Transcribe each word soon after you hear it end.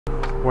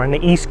We're on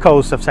the east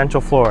coast of Central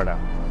Florida.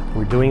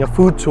 We're doing a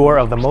food tour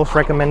of the most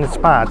recommended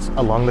spots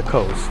along the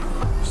coast,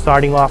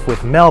 starting off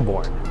with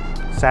Melbourne,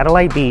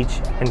 Satellite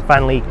Beach, and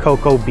finally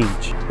Cocoa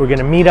Beach. We're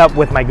gonna meet up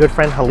with my good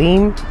friend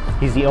Halim.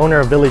 He's the owner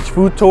of Village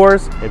Food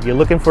Tours. If you're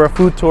looking for a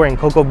food tour in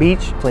Cocoa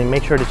Beach, please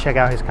make sure to check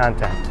out his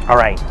content. All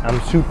right,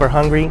 I'm super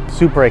hungry,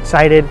 super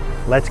excited.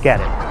 Let's get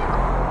it.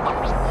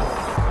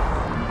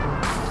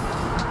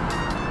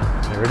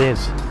 There it is,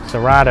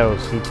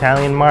 Cerrato's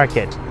Italian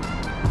Market.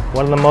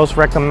 One of the most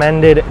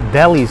recommended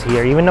delis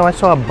here. Even though I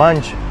saw a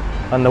bunch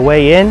on the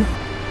way in,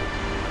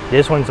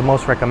 this one's the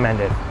most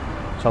recommended.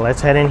 So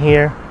let's head in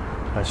here.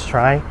 Let's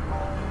try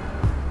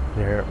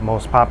their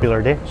most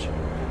popular dish.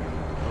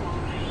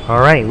 All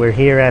right, we're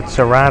here at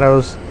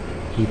Cerrato's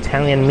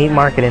Italian Meat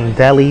Market in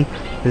Deli.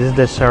 This is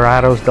the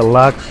Cerrato's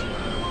Deluxe.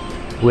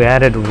 We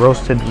added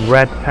roasted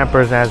red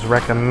peppers as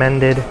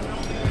recommended.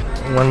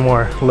 One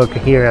more look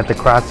here at the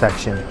cross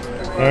section.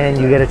 And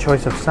you get a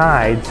choice of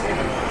sides.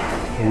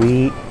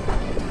 We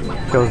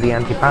chose the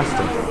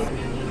antipasto.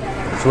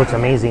 This looks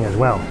amazing as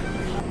well.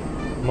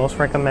 Most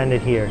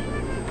recommended here.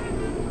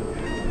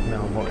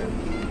 Melbourne.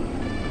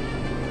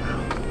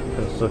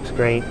 This looks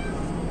great.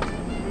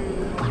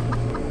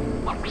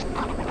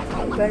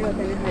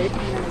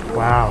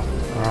 Wow.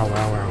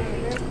 Wow.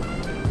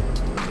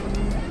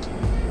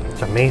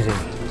 It's amazing.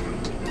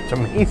 It's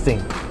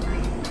amazing.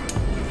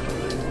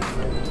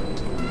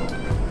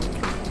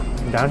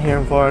 Down here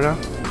in Florida,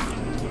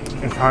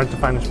 it's hard to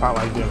find a spot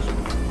like this.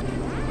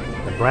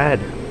 The bread,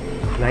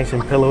 nice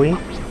and pillowy.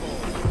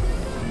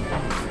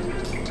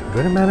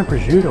 Good amount of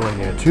prosciutto in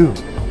there too.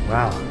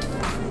 Wow.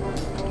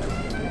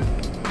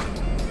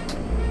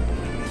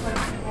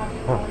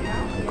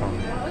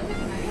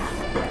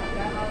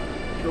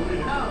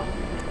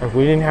 If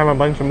we didn't have a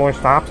bunch of more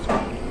stops,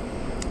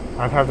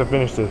 I'd have to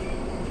finish this.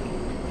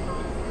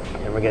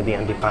 Never get the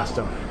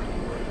antipasto.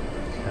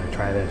 Gotta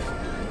try this.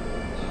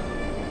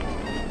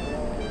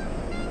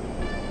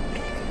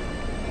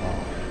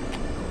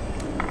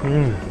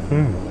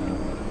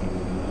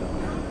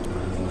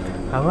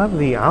 I love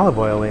the olive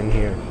oil in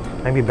here.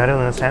 Might be better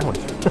than a sandwich.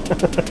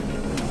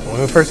 When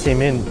we first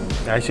came in,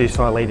 I actually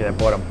saw a lady that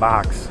bought a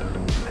box.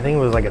 I think it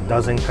was like a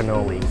dozen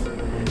cannolis.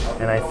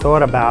 And I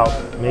thought about,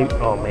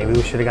 maybe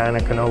we should have gotten a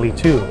cannoli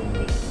too.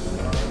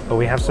 But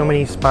we have so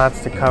many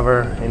spots to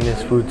cover in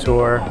this food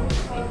tour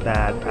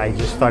that I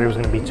just thought it was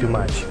gonna be too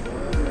much.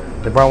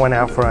 They brought one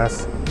out for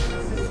us.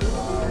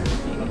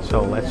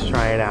 So let's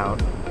try it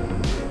out.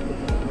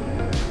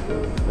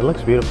 It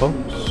looks beautiful,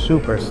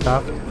 super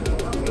stuffed.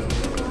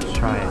 Let's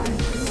try it.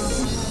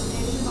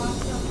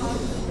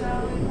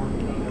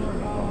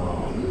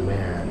 Oh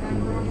man,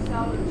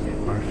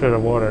 I should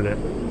have watered it.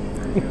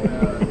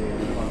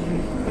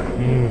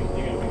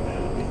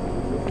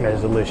 That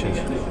is delicious.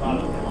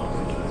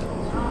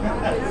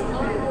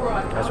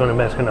 That's one of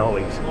the best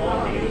cannolis.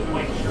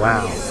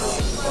 Wow.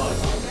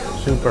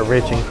 Super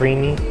rich and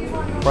creamy,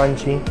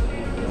 crunchy.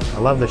 I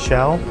love the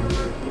shell.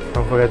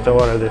 Don't forget to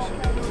order this.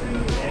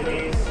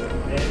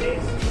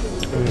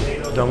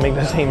 Don't make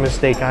the same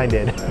mistake I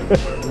did.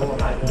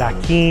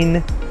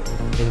 Kine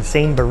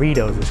Insane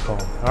Burritos is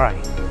called. All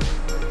right.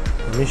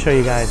 Let me show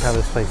you guys how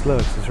this place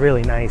looks. It's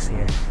really nice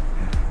here.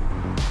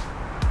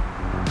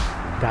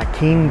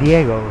 Kine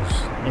Diego's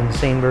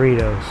Insane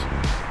Burritos.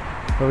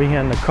 Over here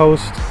on the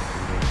coast.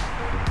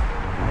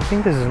 I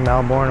think this is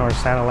Melbourne or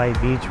Satellite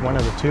Beach, one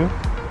of the two.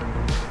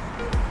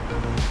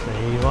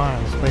 There you are.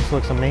 This place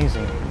looks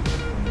amazing.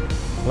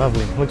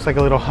 Lovely. Looks like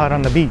a little hut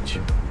on the beach.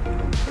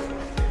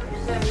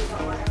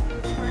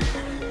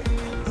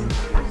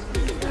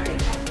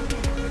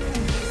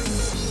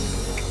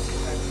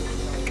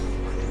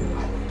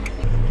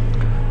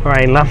 All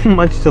right, not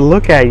much to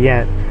look at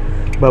yet.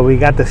 But we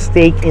got the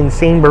steak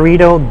insane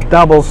burrito,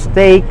 double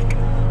steak,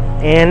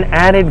 and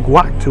added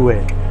guac to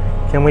it.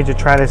 Can't wait to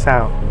try this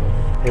out.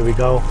 Here we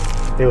go.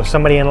 There was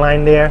somebody in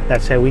line there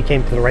that said we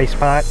came to the right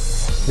spot.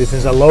 This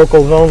is a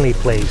locals only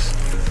place.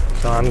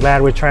 So I'm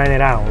glad we're trying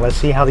it out. Let's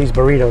see how these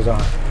burritos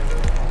are.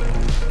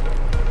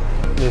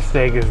 This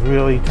steak is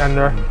really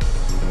tender.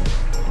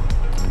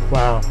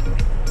 Wow.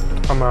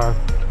 Come on.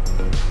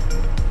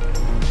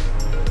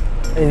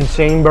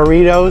 Insane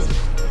burritos.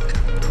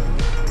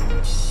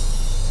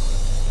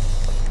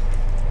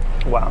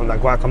 Wow, the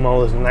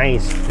guacamole is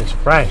nice. It's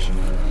fresh.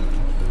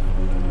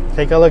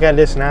 Take a look at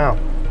this now.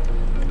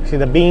 See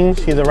the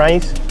beans, see the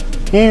rice?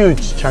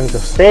 Huge chunks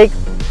of steak.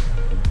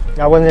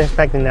 I wasn't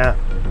expecting that.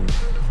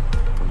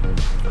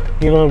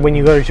 You know, when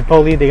you go to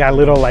Chipotle, they got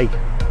little like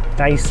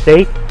nice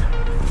steak.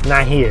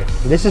 Not here.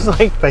 This is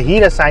like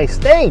fajita sized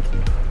steak.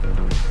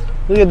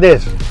 Look at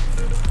this.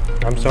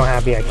 I'm so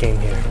happy I came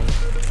here.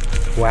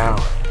 Wow.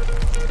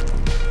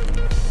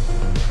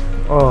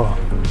 Oh,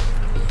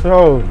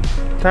 so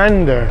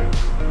tender.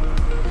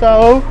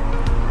 So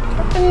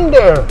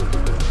tender.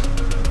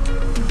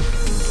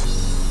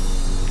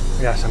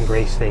 We got some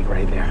great steak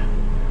right there.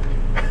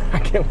 I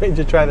can't wait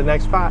to try the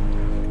next spot.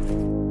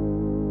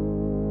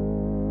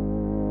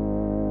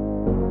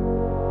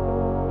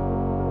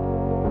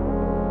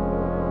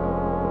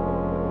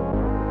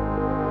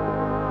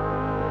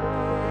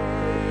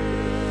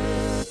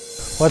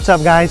 What's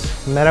up,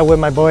 guys? Met up with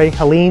my boy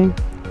Halim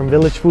from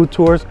Village Food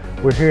Tours.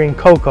 We're here in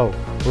Cocoa.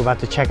 We're about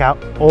to check out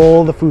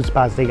all the food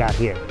spots they got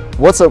here.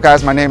 What's up,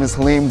 guys? My name is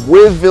Halim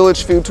with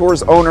Village Food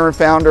Tours, owner and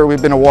founder.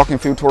 We've been a walking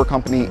food tour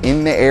company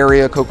in the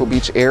area, Cocoa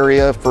Beach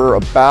area, for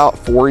about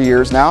 4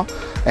 years now.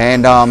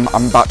 And I'm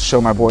about to show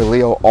my boy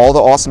Leo all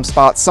the awesome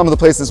spots, some of the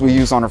places we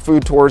use on our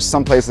food tours,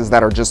 some places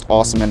that are just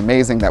awesome and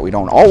amazing that we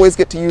don't always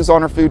get to use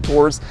on our food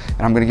tours.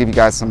 And I'm gonna give you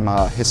guys some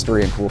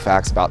history and cool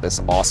facts about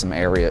this awesome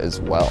area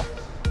as well.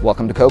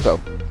 Welcome to Cocoa.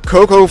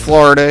 Cocoa,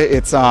 Florida,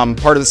 it's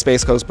part of the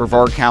Space Coast,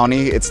 Brevard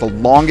County. It's the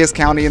longest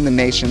county in the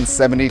nation,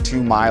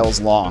 72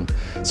 miles long.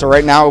 So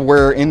right now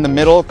we're in the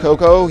middle of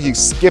Cocoa. You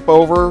skip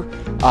over,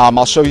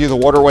 I'll show you the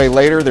waterway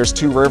later. There's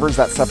 2 rivers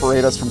that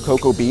separate us from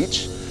Cocoa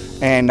Beach.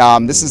 And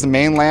this is the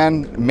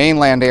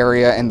mainland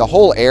area, and the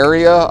whole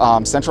area,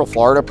 Central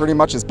Florida pretty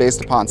much, is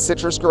based upon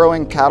citrus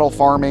growing, cattle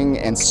farming,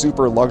 and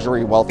super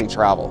luxury wealthy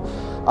travel.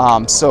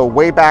 So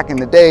way back in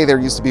the day, there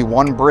used to be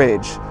one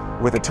bridge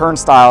with a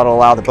turnstile to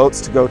allow the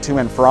boats to go to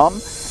and from.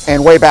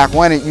 And way back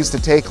when, it used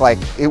to take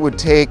it would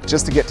take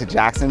just to get to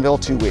Jacksonville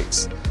 2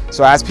 weeks.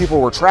 So as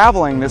people were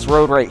traveling, this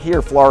road right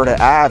here, Florida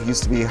Ave,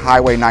 used to be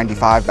Highway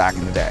 95 back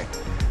in the day.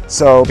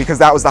 So because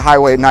that was the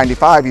Highway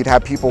 95, you'd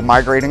have people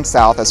migrating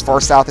south. As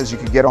far south as you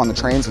could get on the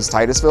trains was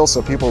Titusville.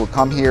 So people would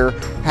come here,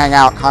 hang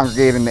out,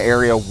 congregate in the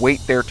area,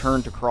 wait their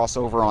turn to cross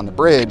over on the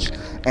bridge.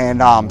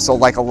 And so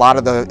like a lot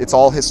of it's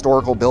all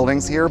historical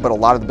buildings here, but a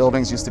lot of the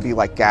buildings used to be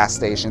like gas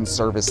stations,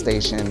 service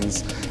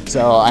stations.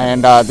 So,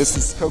 and this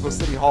is Cocoa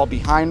City Hall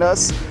behind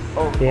us.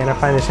 Oh. Can't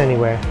find this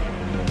anywhere.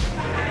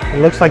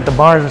 It looks like the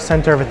bar is the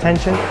center of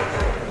attention.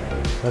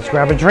 Let's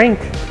grab a drink.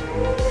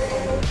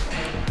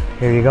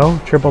 Here you go,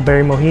 triple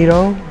berry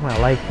mojito. I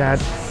like that.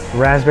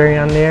 Raspberry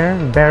on there,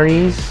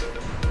 berries,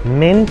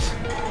 mint.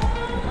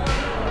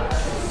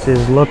 This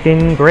is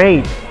looking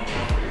great.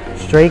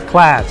 Straight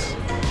class.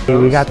 Okay,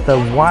 we got the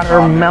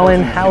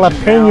watermelon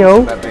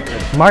jalapeno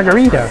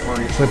margarita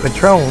with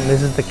Patron.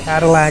 This is the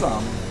Cadillac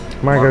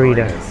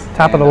margarita.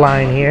 Top of the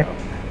line here.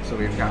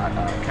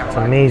 It's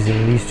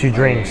amazing, these 2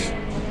 drinks.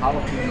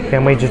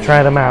 Can't wait to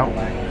try them out.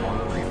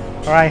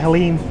 All right,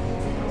 Halim,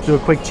 let's do a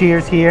quick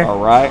cheers here. All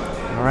right.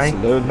 All right,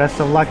 salute. Best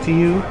of luck to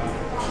you.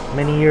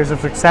 Many years of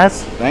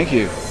success. Thank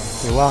you.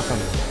 You're welcome.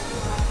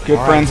 Good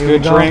all friends, right,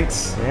 good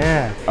drinks.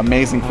 Yeah.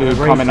 Amazing food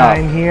great coming up.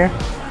 Time here.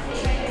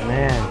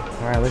 Man,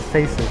 all right, let's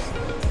taste this.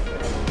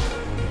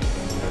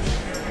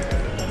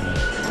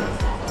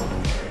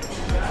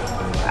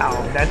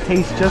 Wow, that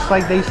tastes just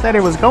like they said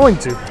it was going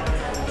to.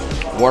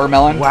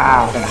 Watermelon.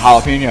 Wow. And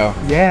jalapeno.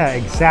 Yeah,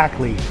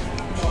 exactly.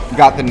 You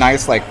got the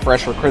nice, like,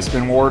 fresh or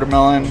crispin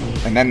watermelon,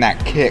 and then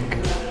that kick.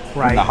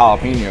 Right. And the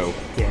jalapeno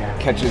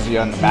catches you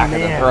on the back of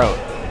the throat.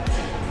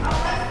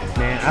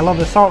 Man, I love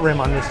the salt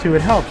rim on this too.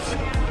 It helps.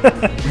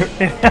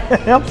 It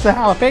helps the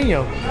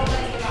jalapeno.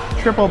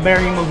 Triple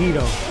berry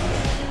mojito.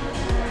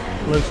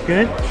 Looks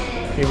good.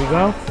 Here we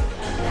go.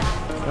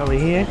 Over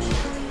here.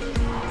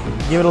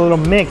 Give it a little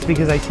mix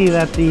because I see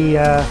that the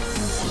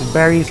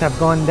berries have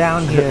gone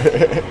down here.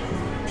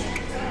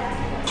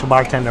 It's a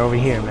bartender over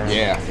here, man.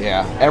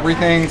 Yeah.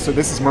 Everything. So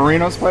this is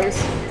Marino's place.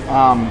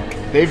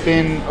 They've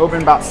been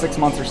open about 6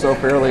 months or so,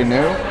 fairly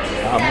new.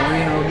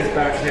 Marino, he's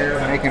back here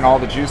making all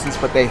the juices,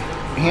 but they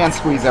hand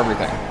squeeze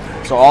everything.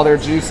 So all their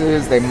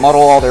juices, they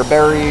muddle all their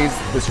berries.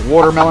 This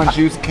watermelon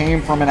juice came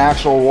from an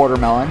actual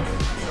watermelon,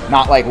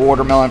 not like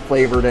watermelon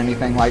flavored,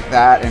 anything like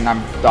that. And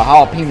the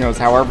jalapenos,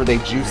 however, they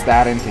juice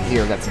that into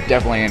here. That's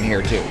definitely in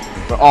here too.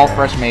 But all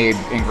fresh made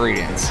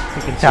ingredients.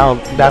 You can tell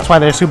that's why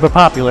they're super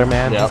popular,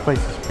 man. This place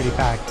is pretty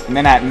packed. And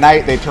then at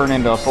night, they turn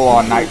into a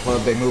full-on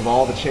nightclub. They move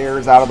all the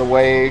chairs out of the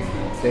way.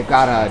 They've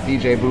got a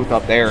DJ booth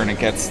up there, and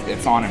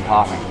it's on and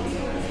popping.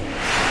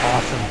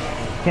 Awesome.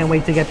 Can't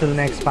wait to get to the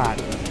next spot.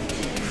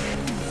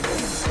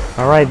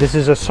 All right, this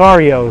is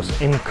Ossorio's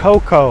in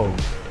Cocoa.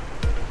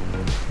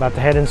 About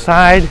to head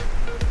inside.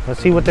 Let's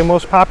see what the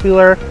most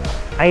popular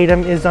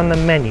item is on the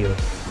menu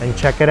and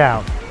check it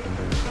out.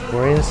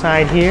 We're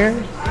inside here,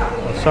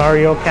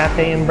 Ossorio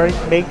Cafe and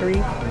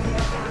Bakery.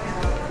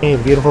 Hey,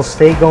 beautiful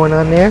steak going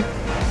on there.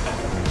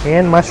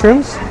 And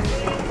mushrooms.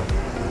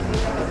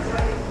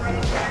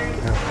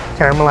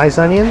 Caramelized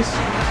onions.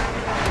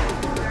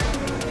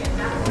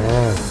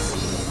 Yeah.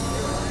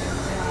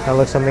 That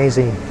looks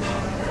amazing.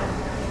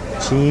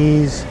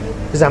 Cheese.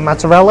 Is that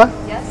mozzarella?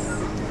 Yes.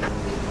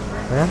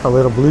 Yeah, a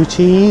little blue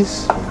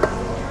cheese.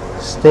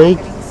 Steak.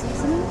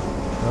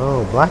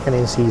 Oh,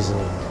 blackening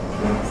seasoning.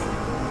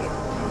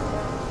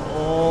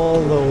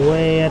 All the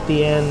way at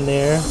the end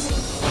there.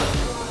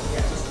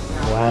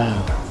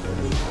 Wow.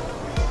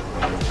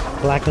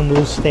 Black and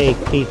blue steak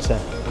pizza.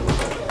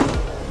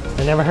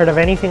 I never heard of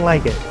anything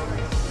like it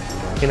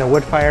in a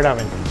wood-fired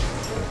oven.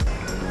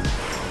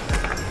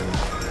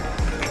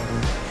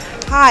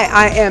 Hi,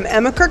 I am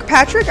Emma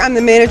Kirkpatrick. I'm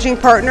the managing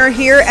partner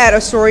here at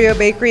Ossorio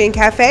Bakery and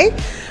Cafe.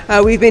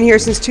 We've been here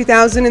since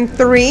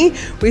 2003.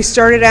 We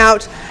started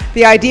out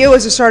The idea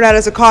was to start out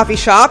as a coffee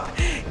shop,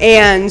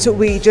 and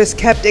we just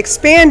kept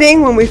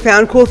expanding when we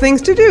found cool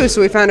things to do. So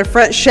we found a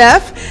French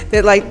chef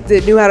that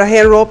knew how to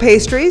hand roll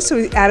pastries, so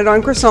we added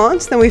on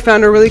croissants. Then we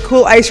found a really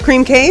cool ice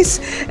cream case,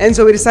 and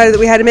so we decided that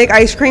we had to make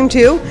ice cream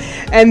too.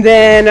 And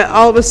then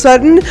all of a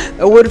sudden,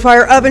 a wood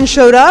fire oven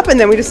showed up, and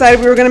then we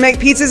decided we were going to make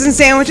pizzas and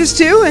sandwiches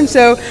too. And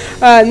so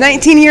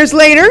 19 years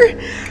later,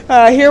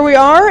 here we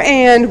are,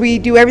 and we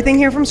do everything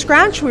here from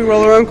scratch. We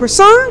roll our own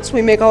croissants,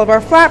 we make all of our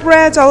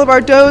flatbreads, all of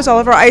our doughs, all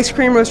of our ice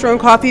cream, roast our own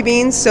coffee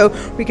beans, so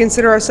we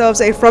consider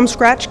ourselves a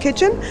from-scratch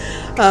kitchen.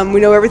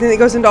 We know everything that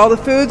goes into all the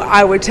food.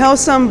 I would tell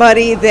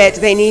somebody that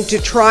they need to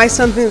try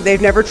something that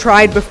they've never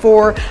tried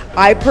before.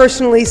 I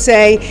personally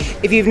say,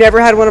 if you've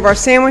never had one of our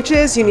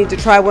sandwiches, you need to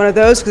try one of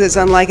those because it's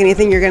unlike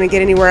anything you're going to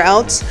get anywhere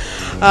else.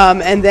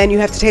 And then you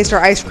have to taste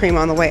our ice cream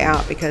on the way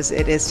out because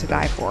it is to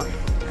die for.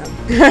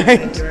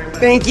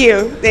 Thank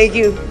you. Thank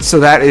you. So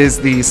that is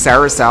the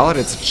Sara salad.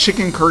 It's a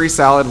chicken curry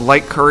salad,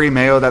 light curry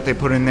mayo that they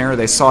put in there.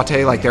 They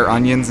saute like their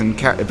onions and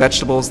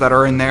vegetables that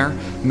are in there,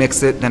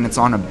 mix it, then it's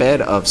on a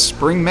bed of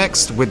spring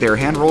mixed with their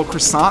hand-rolled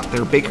croissant.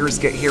 Their bakers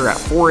get here at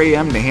 4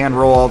 a.m. to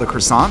hand-roll all the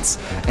croissants,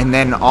 and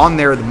then on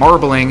there, the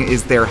marbling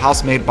is their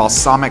house-made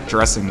balsamic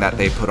dressing that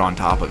they put on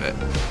top of it.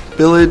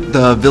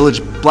 The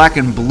Village Black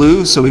and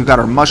Blue, so we've got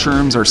our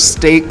mushrooms, our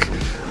steak,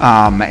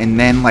 and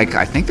then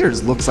I think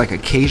there's looks like a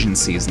Cajun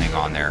seasoning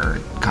on there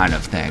kind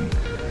of thing.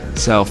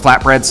 So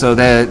flatbread, so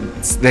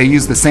they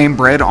use the same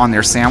bread on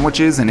their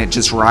sandwiches and it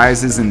just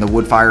rises in the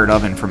wood-fired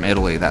oven from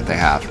Italy that they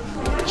have.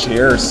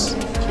 Cheers.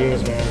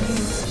 Cheers, man.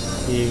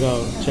 Here you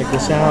go. Check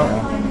this out.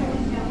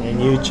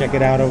 And you check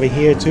it out over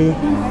here too.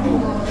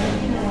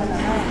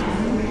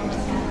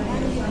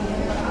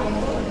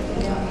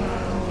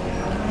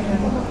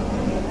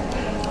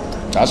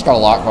 That's got a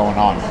lot going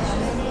on.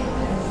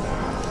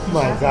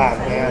 My God,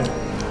 man.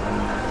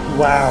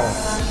 Wow.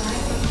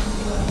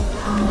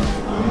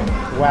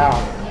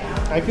 Wow.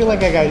 I feel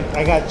like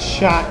I got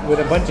shot with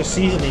a bunch of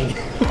seasoning.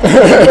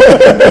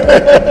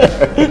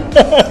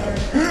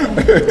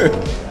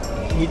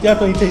 You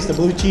definitely taste the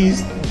blue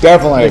cheese.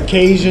 Definitely. The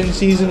Cajun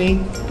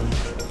seasoning.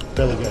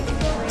 Really good.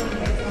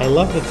 I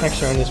love the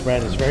texture on this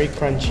bread. It's very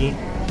crunchy.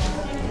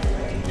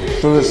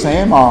 So the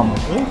same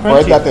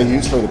bread that they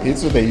use for the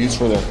pizza, they use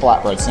for their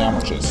flatbread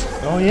sandwiches.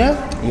 Oh yeah?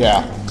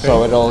 Yeah. Okay.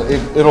 So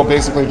it'll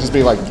basically just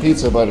be like a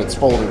pizza, but it's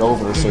folded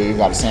over, so you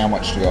got a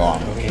sandwich to go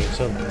on. Okay,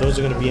 so those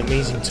are going to be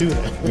amazing too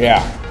then.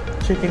 Yeah.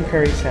 Chicken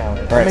curry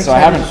salad. All right, so I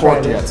haven't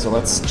forked yet, so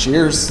let's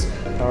cheers.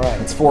 All right.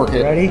 Let's fork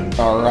it. Ready?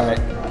 All right.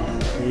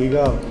 Here you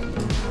go.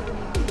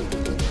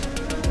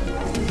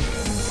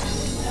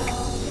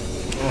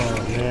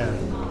 Oh man,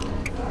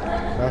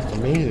 that's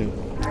amazing.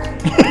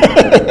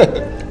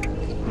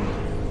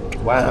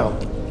 Wow.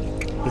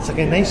 It's like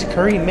a nice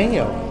curry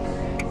mayo.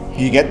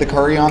 You get the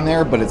curry on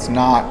there, but it's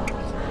not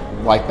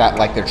like that,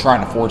 like they're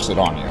trying to force it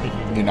on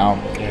you, you know?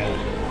 Yeah.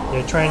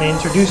 They're trying to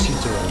introduce you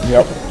to it.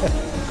 Yep.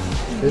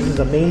 This is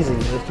amazing.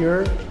 If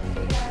you're...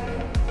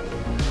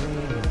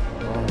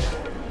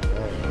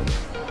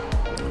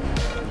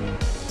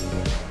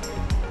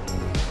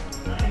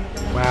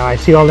 Wow, I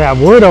see all that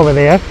wood over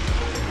there.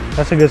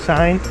 That's a good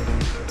sign.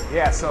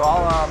 Yeah, so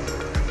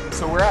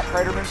so we're at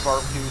Crydermans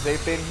Barbecue.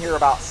 They've been here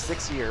about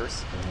 6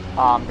 years.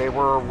 They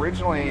were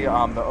originally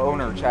the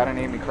owner, Chad and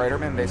Amy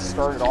Cryderman. They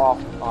started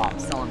off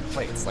selling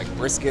plates like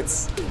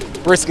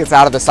briskets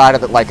out of the side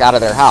of it, like out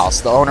of their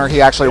house. The owner, he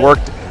actually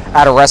worked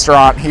at a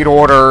restaurant. He'd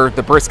order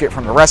the brisket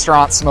from the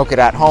restaurant, smoke it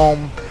at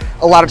home.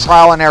 A lot of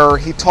trial and error.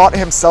 He taught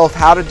himself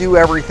how to do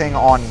everything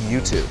on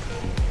YouTube.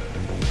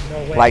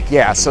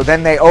 So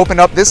then they opened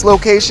up this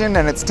location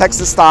and it's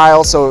Texas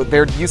style, so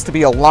there used to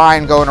be a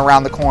line going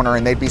around the corner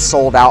and they'd be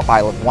sold out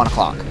by 1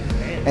 o'clock.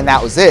 And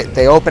that was it.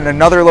 They opened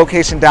another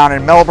location down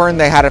in Melbourne.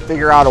 They had to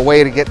figure out a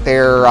way to get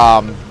their,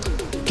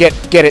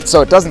 get it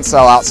so it doesn't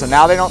sell out. So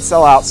now they don't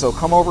sell out, so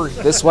come over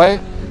this way.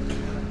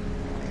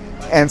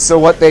 And so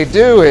what they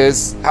do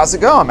is, how's it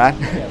going, man?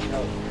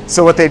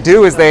 So what they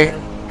do is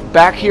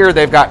back here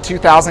they've got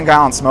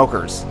 2,000-gallon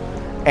smokers.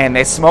 And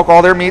they smoke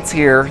all their meats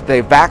here.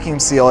 They vacuum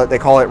seal it. They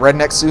call it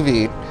redneck sous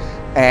vide.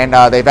 And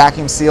they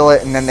vacuum seal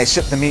it, and then they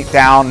ship the meat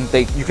down.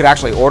 You could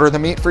actually order the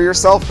meat for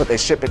yourself, but they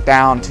ship it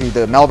down to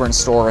the Melbourne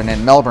store, and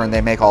in Melbourne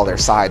they make all their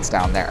sides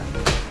down there.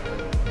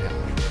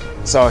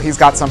 So he's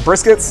got some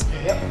briskets.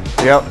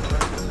 Yep.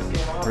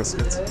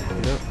 Briskets.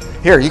 Yep.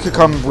 Here, you could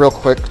come real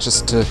quick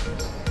just to...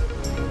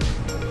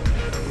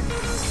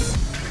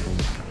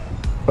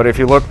 But if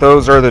you look,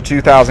 those are the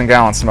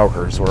 2,000-gallon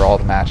smokers where all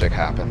the magic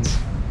happens.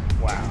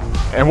 Wow.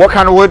 And what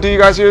kind of wood do you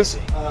guys use?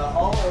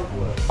 All oak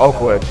wood.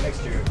 Oak wood.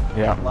 Mixture.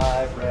 Yeah.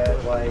 Live, red,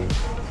 white.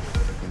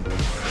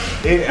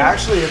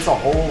 It's a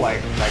whole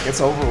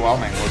it's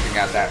overwhelming looking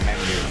at that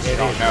menu. You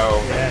don't know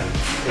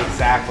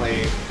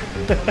exactly.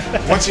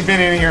 Once you've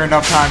been in here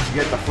enough times, you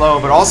get the flow.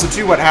 But also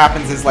too, what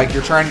happens is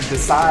you're trying to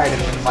decide,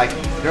 and then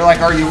they're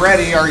like, "Are you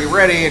ready? Are you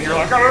ready?" And you're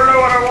like, "I don't know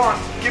what I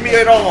want. Give me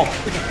it all."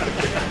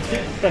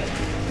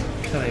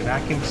 So they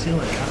vacuum seal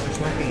it after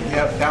smoking it.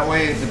 Yep, that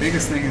way the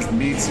biggest thing is the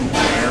meat, as soon as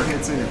the air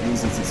hits it, it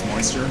loses its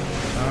moisture.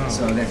 Oh.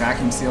 So they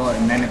vacuum seal it,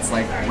 and then it's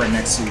like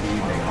redneck sous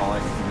vide, they call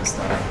it. You can just,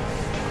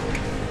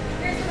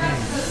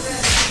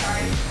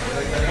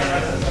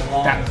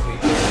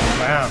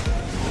 Wow.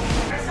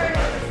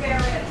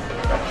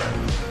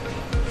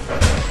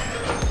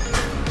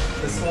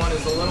 This one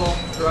is a little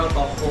throughout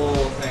the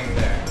whole thing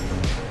there.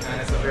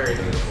 And it's a very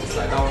beautiful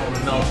sight. That one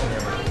will melt in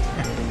your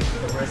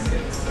mouth. The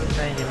briskets.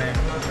 Thank you, man.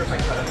 I'm not sure if I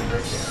cut any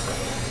brisket.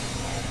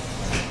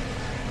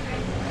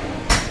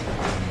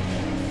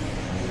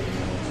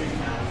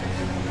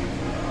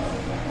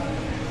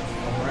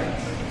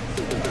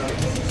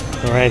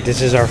 All right,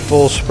 this is our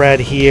full spread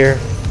here.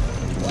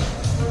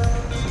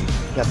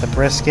 Got the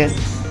brisket.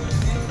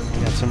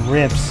 Got some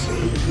ribs,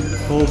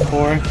 pulled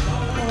pork,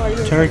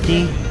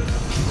 turkey,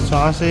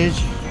 sausage.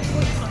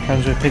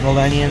 Comes with pickled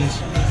onions,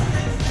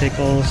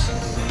 pickles,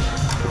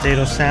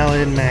 potato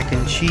salad, mac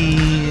and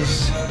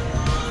cheese,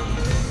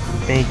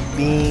 baked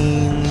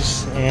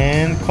beans,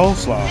 and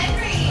coleslaw.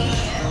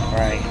 All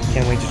right,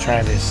 can't wait to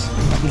try this.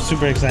 I'm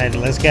super excited.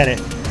 Let's get it.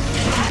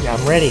 Yeah,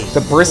 I'm ready.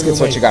 the brisket's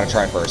what you gotta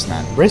try first,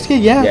 man.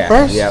 Brisket, yeah,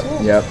 first. Yep.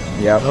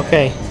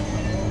 Okay.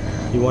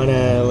 You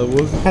wanna?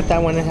 We'll cut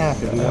that one in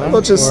half if you want.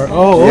 We'll just,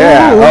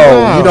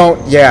 wow. you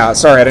don't,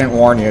 sorry, I didn't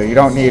warn you. You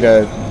don't need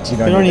a, You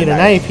don't need a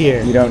knife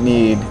here. You don't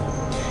need,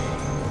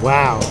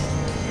 Wow.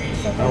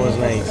 That was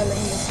nice.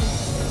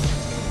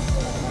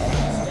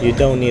 You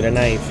don't need a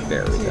knife.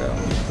 there we go.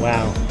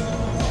 Wow.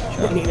 You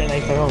don't need a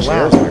knife at all.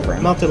 Cheers, Wow. my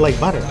friend. Melted like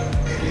butter.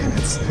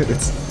 It's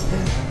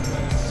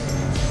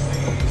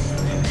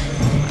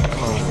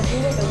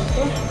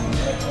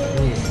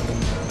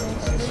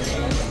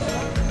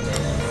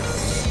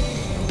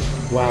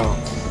Wow.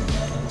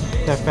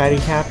 That fatty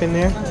cap in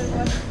there?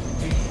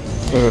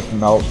 it just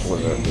melts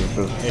with it. It's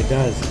just, It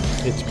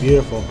does. It's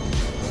beautiful.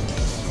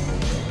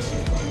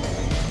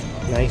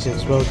 Nice and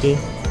smoky.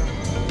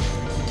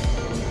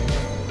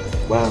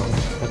 Wow.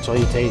 That's all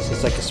you taste.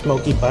 It's like a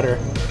smoky butter.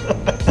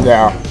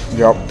 yeah,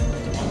 yep.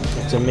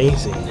 It's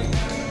amazing.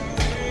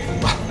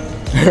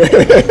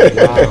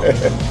 Wow.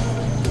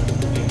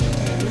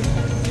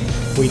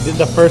 We did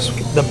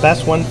the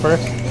best one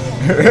first.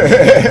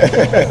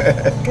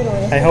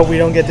 I hope we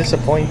don't get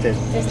disappointed.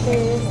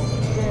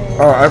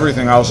 Oh,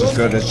 everything else is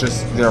good. It's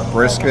just their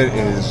brisket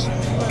is.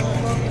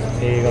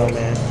 Here you go,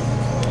 man.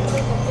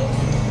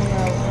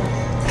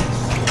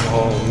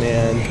 Oh,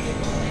 man.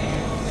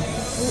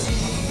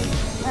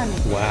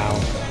 Wow.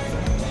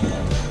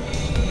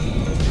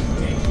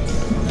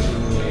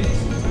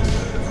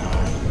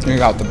 You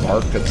got the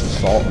bark that's the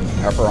salt and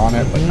pepper on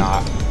it, but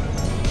not.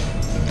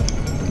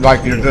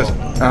 Like you're just,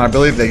 and I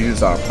believe they use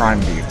prime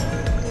beef.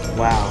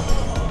 Wow.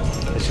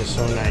 This is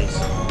so nice.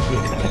 You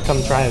gotta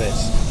come try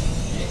this.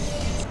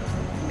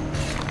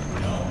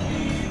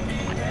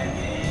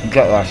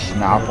 Get that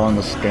snap on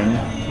the skin.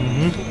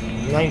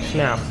 Mm-hmm. Nice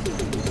snap.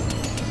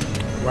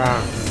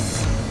 Wow.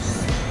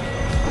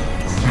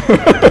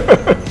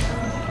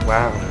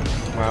 Wow.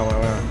 Wow,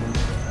 wow,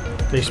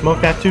 wow. They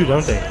smoke that too,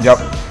 don't they? Yep.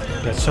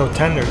 That's so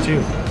tender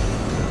too.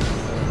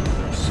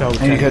 So And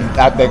tender. you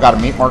could, they got a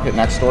meat market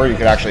next door. You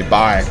could actually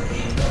buy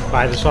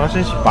Buy the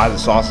sausage? the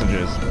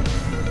sausages.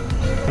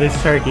 This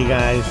turkey,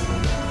 guys.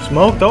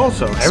 Smoked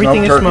also.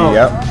 Everything Smoked is smoked.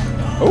 Yep.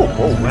 Oh,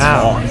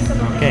 Wow. It's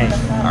on. Okay.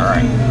 All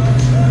right.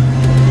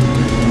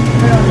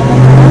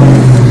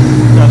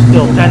 That's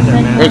still tender,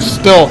 man. It's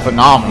still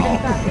phenomenal.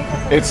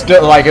 It's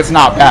still like it's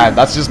not bad.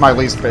 That's just my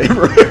least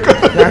favorite.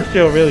 That's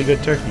still really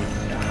good turkey.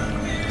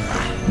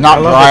 Not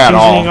I love dry the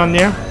at seasoning all. on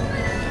there.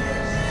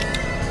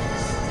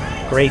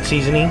 Great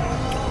seasoning.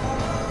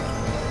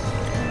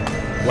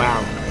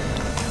 Wow.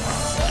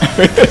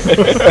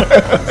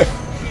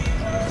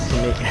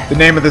 The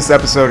name of this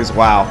episode is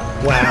Wow.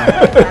 Wow.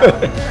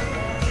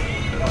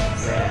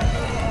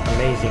 Man.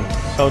 Amazing.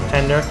 So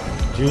tender,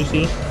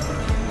 juicy.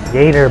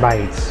 Gator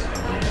bites.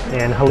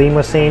 And Halim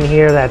was saying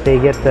here that they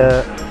get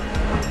the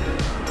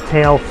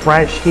tail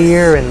fresh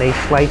here and they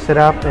slice it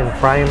up and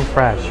fry them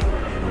fresh.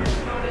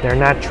 They're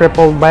not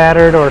triple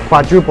battered or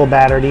quadruple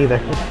battered either.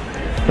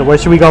 So where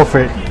should we go for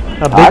it?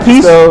 A big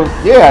piece? So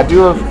yeah,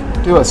 do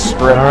a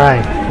strip. All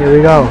right, here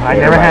we go. I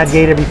never had bites.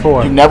 gator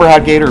before. You never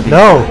had gator before?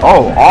 No.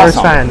 Oh, awesome. First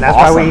time. That's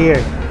why we're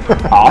here.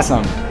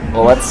 Awesome.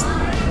 Well, let's.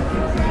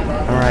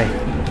 All right.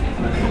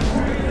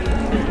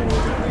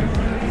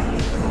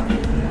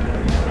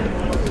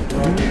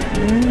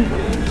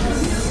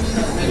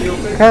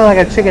 Kind of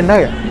like a chicken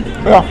nugget.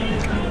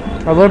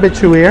 Yeah. A little bit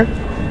chewier.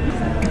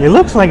 It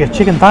looks like a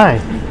chicken thigh.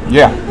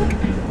 Yeah.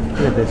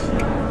 Look at this.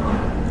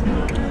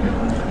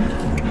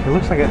 It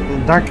looks like a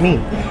dark meat,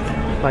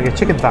 like a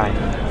chicken thigh.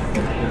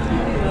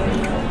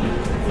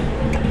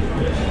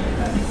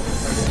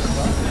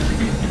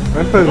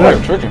 That's pretty Like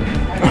good. chicken.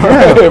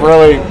 Yeah. it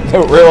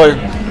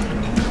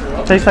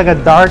really. Tastes like a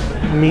dark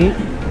meat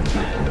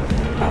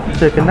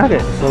chicken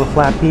nugget. Little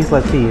flat piece.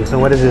 Let's see. So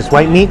what is this?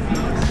 White meat?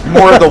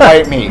 More of the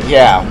white meat.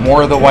 Yeah,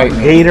 more of the white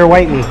meat. Gator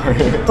white meat.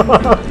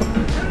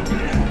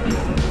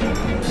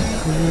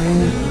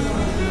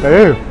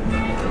 Ooh.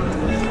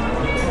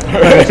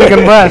 Like a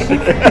chicken breast.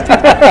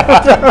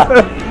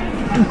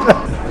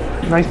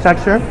 Nice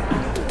texture.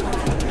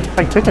 It's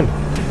like chicken.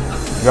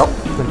 Yep.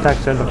 The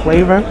texture, the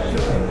flavor.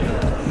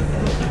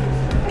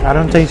 I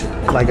don't taste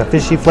like a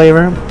fishy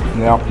flavor.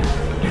 Yep.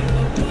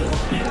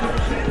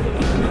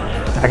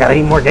 I gotta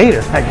eat more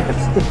Gator, I guess.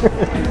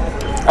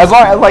 As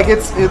long as like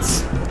it's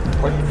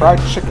like fried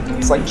chicken.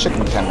 It's like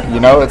chicken tender. You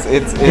know, it's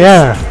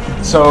yeah.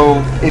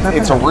 So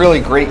it's a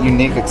really great,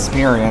 unique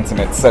experience, and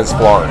it says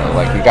Florida.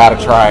 Like you got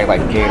to try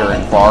like Gator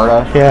in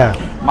Florida. Yeah.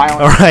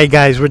 All right,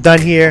 guys, we're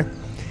done here.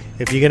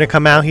 If you're gonna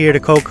come out here to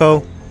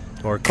Cocoa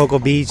or Cocoa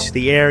Beach,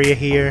 the area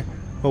here,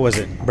 what was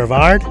it?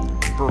 Brevard?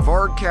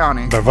 Brevard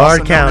County. Brevard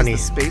also County. known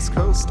as the Space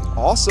Coast,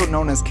 also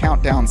known as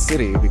Countdown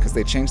City because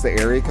they changed the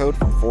area code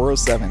from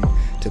 407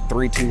 to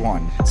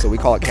 321. So we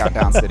call it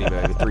Countdown City,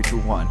 baby.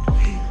 321.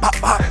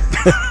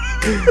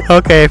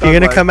 Okay, if you're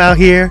gonna come out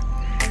here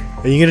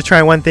and you're gonna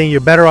try one thing, you're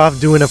better off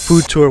doing a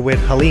food tour with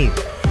Halim,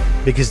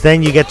 because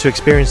then you get to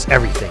experience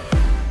everything.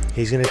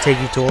 He's gonna take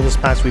you to all the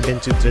spots we've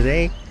been to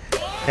today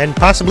and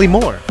possibly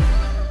more.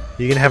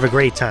 You're gonna have a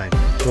great time.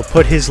 We'll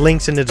put his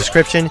links in the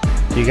description.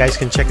 You guys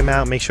can check him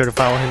out. Make sure to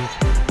follow him.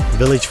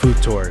 Village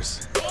Food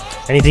Tours.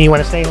 Anything you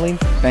want to say, Halim?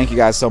 Thank you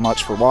guys so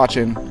much for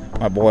watching.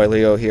 My boy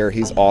Leo here,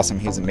 he's awesome.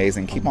 He's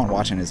amazing. Keep on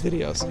watching his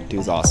videos.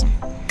 Dude's awesome.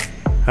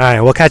 All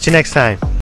right, we'll catch you next time.